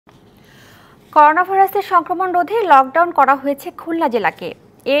Corona ভাইরাসের সংক্রমণ রোধে লকডাউন করা হয়েছে খুলনা জেলাকে।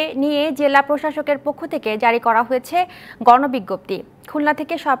 এ নিয়ে জেলা প্রশাসকের পক্ষ থেকে জারি করা হয়েছে গণবিজ্ঞপ্তি। খুলনা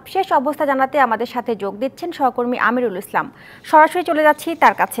থেকে সবশেষ অবস্থা জানাতে আমাদের সাথে যোগ দিচ্ছেন সহকর্মী আমিরুল ইসলাম। সরাসরি চলে যাচ্ছি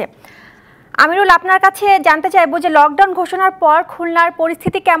তার কাছে। আমিরুল, আপনার কাছে জানতে চাইবো যে লকডাউন ঘোষণার পর খুলনার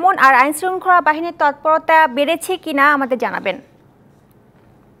পরিস্থিতি কেমন, আর আইনশৃঙ্খলা বাহিনীর তৎপরতা বেড়েছে কিনা আমাদের জানাবেন।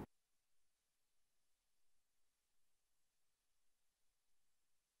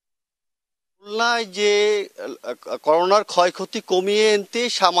 খুলনায় যে করোনার ক্ষয়ক্ষতি কমিয়ে আনতে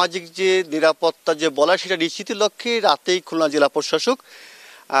সামাজিক যে নিরাপত্তা যে বলা সেটা নিশ্চিতের লক্ষ্যে রাতেই খুলনা জেলা প্রশাসক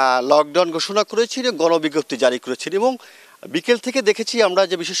লকডাউন ঘোষণা করেছেন, গণবিজ্ঞপ্তি জারি করেছেন। এবং বিকেল থেকে দেখেছি আমরা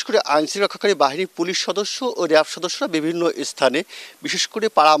যে বিশেষ করে আইনশৃঙ্খলা রক্ষাকারী বাহিনী, পুলিশ সদস্য ও র্যাব সদস্যরা বিভিন্ন স্থানে, বিশেষ করে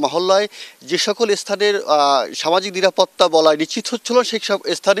পাড়া মহল্লায় যে সকল স্থানের সামাজিক নিরাপত্তা বলায় নিশ্চিত হচ্ছিল সেই সব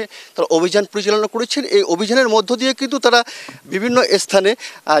স্থানে তারা অভিযান পরিচালনা করেছেন। এই অভিযানের মধ্য দিয়ে কিন্তু তারা বিভিন্ন স্থানে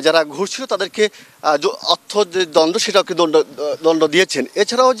যারা ঘুরছিল তাদেরকে অর্থ যে দণ্ড সেটাও কিন্তু দণ্ড দিয়েছেন।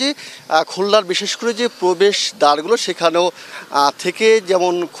 এছাড়াও যে খুলনার বিশেষ করে যে প্রবেশ দ্বারগুলো সেখানেও থেকে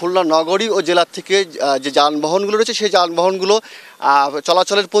যেমন খুলনা নগরী ও জেলার থেকে যে যানবাহনগুলো রয়েছে সেই যানবাহনগুলো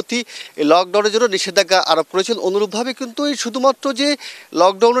চলাচলের প্রতি লকডাউনের জন্য নিষেধাজ্ঞা আরোপ করেছেন। অনুরূপভাবে কিন্তু এই শুধুমাত্র যে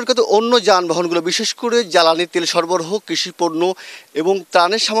লকডাউনের কিন্তু অন্য যানবাহনগুলো, বিশেষ করে জ্বালানি তেল সরবরাহ, কৃষিপণ্য এবং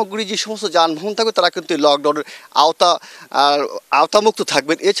ত্রাণের সামগ্রী যে সমস্ত যানবাহন থাকবে তারা কিন্তু এই লকডাউনের আওতামুক্ত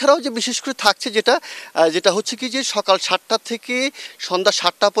থাকবেন। এছাড়াও যে বিশেষ করে থাকছে যেটা হচ্ছে কি যে সকাল 7টা থেকে সন্ধ্যা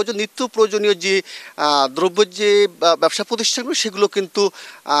 7টা পর্যন্ত নিত্য প্রয়োজনীয় যে দ্রব্যের যে ব্যবসা প্রতিষ্ঠানগুলো সেগুলো কিন্তু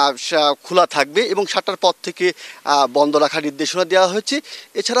খোলা থাকবে এবং 7টার পর থেকে বন্ধ রাখার নির্দেশনা দেওয়া হয়েছে।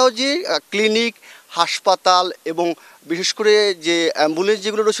 এছাড়াও যে ক্লিনিক, হাসপাতাল এবং বিশেষ করে যে অ্যাম্বুলেন্স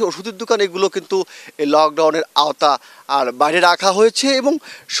যেগুলো রয়েছে, ওষুধের দোকান, এগুলো কিন্তু এই লকডাউনের আওতা আর বাইরে রাখা হয়েছে। এবং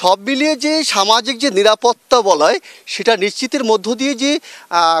সব মিলিয়ে যে সামাজিক যে নিরাপত্তা বলয় সেটা নিশ্চিতের মধ্য দিয়ে যে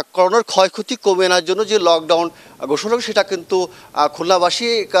করোনার ক্ষয়ক্ষতি কমে আনার জন্য যে লকডাউন ঘোষণা সেটা কিন্তু খুলনাবাসী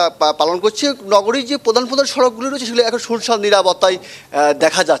পালন করছে। নগরীর যে প্রধান প্রধান সড়কগুলো রয়েছে সেগুলো এখন সুনসান নিরাপত্তায়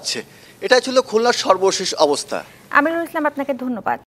দেখা যাচ্ছে। এটাই ছিল খুলনার সর্বশেষ অবস্থা। আমিরুল ইসলাম, আপনাকে ধন্যবাদ।